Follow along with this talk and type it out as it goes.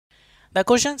The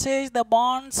question says the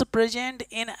bonds present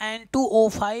in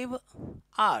N2O5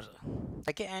 are,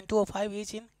 okay, N2O5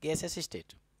 is in gaseous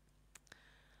state.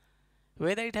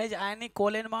 Whether it has ionic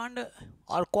covalent bond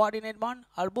or coordinate bond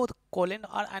or both covalent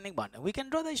or ionic bond. We can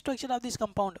draw the structure of this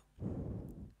compound.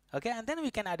 Okay, and then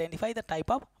we can identify the type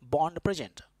of bond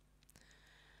present.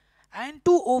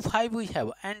 N2O5 we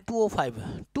have,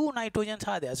 N2O5, two nitrogens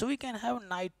are there. So we can have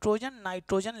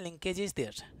nitrogen-nitrogen linkage is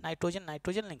there.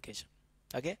 Nitrogen-nitrogen linkage.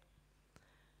 Okay.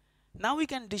 Now we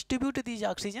can distribute these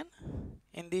oxygen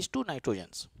in these two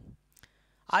nitrogens.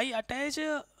 I attach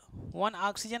one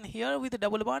oxygen here with a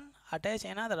double bond, attach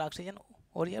another oxygen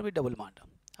over here with double bond,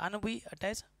 and we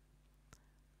attach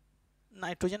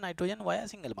nitrogen-nitrogen via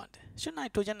single bond. So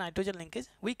nitrogen-nitrogen linkage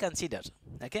we consider.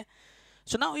 Okay.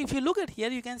 So now if you look at here,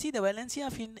 you can see the valency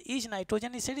of each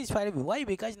nitrogen is satisfied. Why?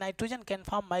 Because nitrogen can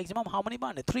form maximum how many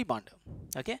bond? 3 bond.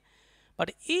 Okay.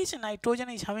 But each nitrogen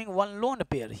is having one lone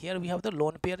pair. Here we have the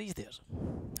lone pair is there.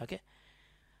 Okay.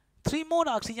 3 more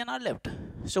oxygen are left.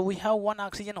 So we have one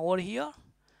oxygen over here,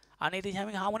 and it is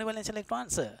having how many valence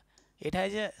electrons? It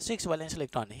has 6 valence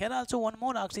electron. Here also one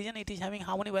more oxygen. It is having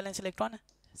how many valence electron?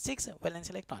 6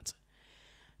 valence electrons.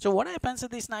 So what happens is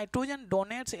this nitrogen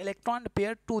donates electron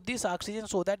pair to this oxygen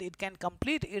so that it can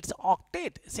complete its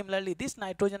octet. Similarly, this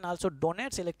nitrogen also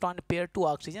donates electron pair to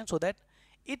oxygen so that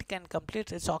it can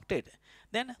complete its octet.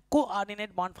 Then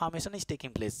coordinate bond formation is taking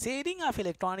place. Sharing of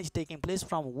electron is taking place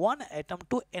from one atom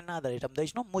to another atom. There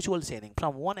is no mutual sharing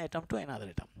from one atom to another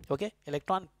atom. Okay,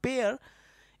 electron pair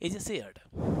is shared.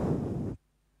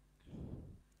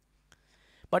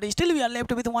 But still we are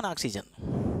left with one oxygen.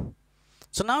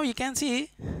 So now you can see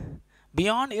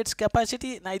beyond its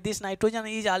capacity, this nitrogen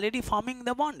is already forming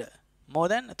the bond. More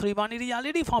than 3 bond it is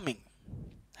already forming.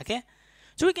 Okay.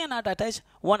 So we cannot attach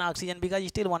one oxygen because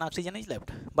still one oxygen is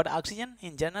left. But oxygen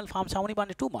in general forms how many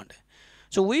bond? 2 bond.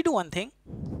 So we do one thing.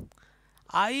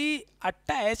 I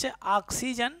attach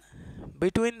oxygen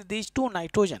between these two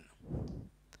nitrogen.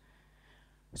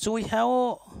 So we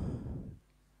have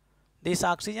this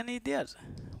oxygen is there.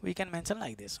 We can mention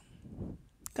like this.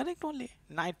 Correct only.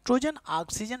 Nitrogen,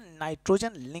 oxygen,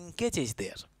 nitrogen linkage is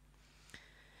there.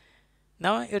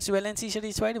 Now its valency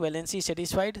satisfied, valency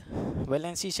satisfied,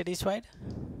 valency satisfied.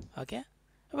 Okay,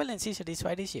 valency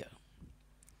satisfied is here.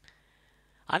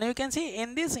 And you can see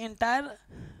in this entire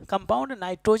compound,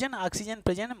 nitrogen, oxygen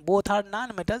present, both are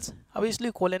non-metals.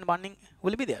 Obviously, covalent bonding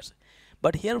will be there.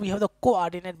 But here we have the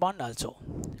coordinate bond also.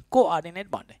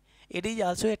 Coordinate bond. It is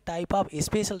also a type of, a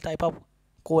special type of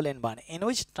covalent bond in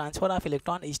which transfer of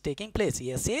electron is taking place.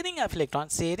 Here, sharing of electron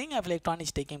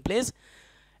is taking place.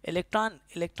 Electron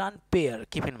pair,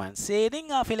 keep in mind,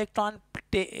 sharing of electron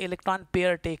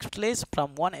pair takes place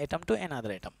from one atom to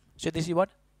another atom. So this is what?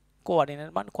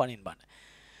 Coordinate bond, coordinate bond.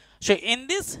 So in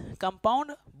this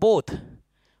compound, both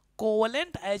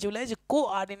covalent as well as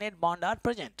coordinate bond are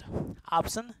present.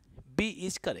 Option B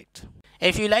is correct.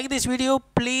 If you like this video,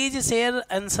 please share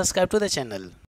and subscribe to the channel.